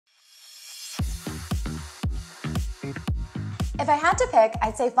If I had to pick,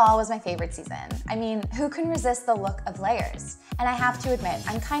 I'd say fall was my favorite season. I mean, who can resist the look of layers? And I have to admit,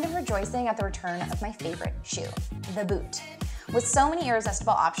 I'm kind of rejoicing at the return of my favorite shoe, the boot. With so many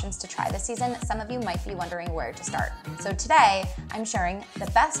irresistible options to try this season, some of you might be wondering where to start. So today, I'm sharing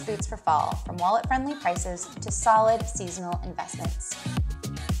the best boots for fall, from wallet-friendly prices to solid seasonal investments.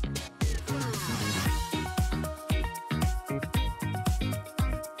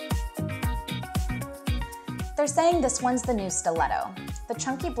 They're saying this one's the new stiletto. The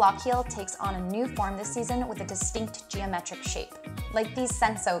chunky block heel takes on a new form this season with a distinct geometric shape, like these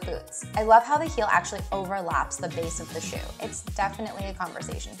Senso boots. I love how the heel actually overlaps the base of the shoe. It's definitely a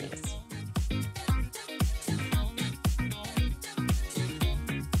conversation piece.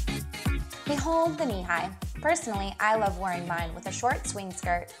 Behold the knee high. Personally, I love wearing mine with a short swing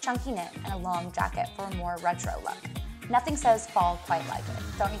skirt, chunky knit, and a long jacket for a more retro look. Nothing says fall quite like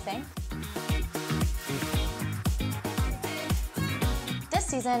it, don't you think? This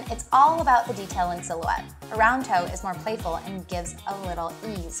season, it's all about the detail and silhouette. A round toe is more playful and gives a little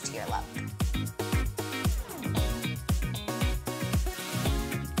ease to your look.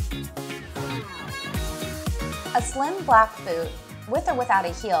 A slim black boot, with or without a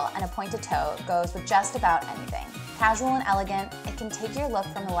heel and a pointed toe, goes with just about anything. Casual and elegant, it can take your look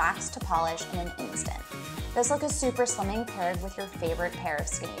from relaxed to polished in an instant. This look is super slimming paired with your favorite pair of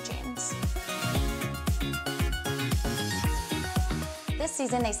skinny jeans. This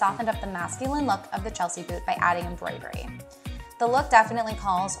season, they softened up the masculine look of the Chelsea boot by adding embroidery. The look definitely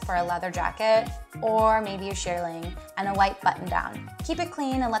calls for a leather jacket, or maybe a shearling, and a white button down. Keep it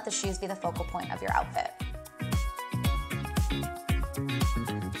clean and let the shoes be the focal point of your outfit.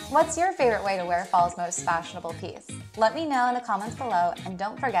 What's your favorite way to wear fall's most fashionable piece? Let me know in the comments below, and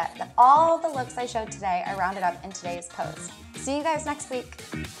don't forget that all the looks I showed today are rounded up in today's post. See you guys next week.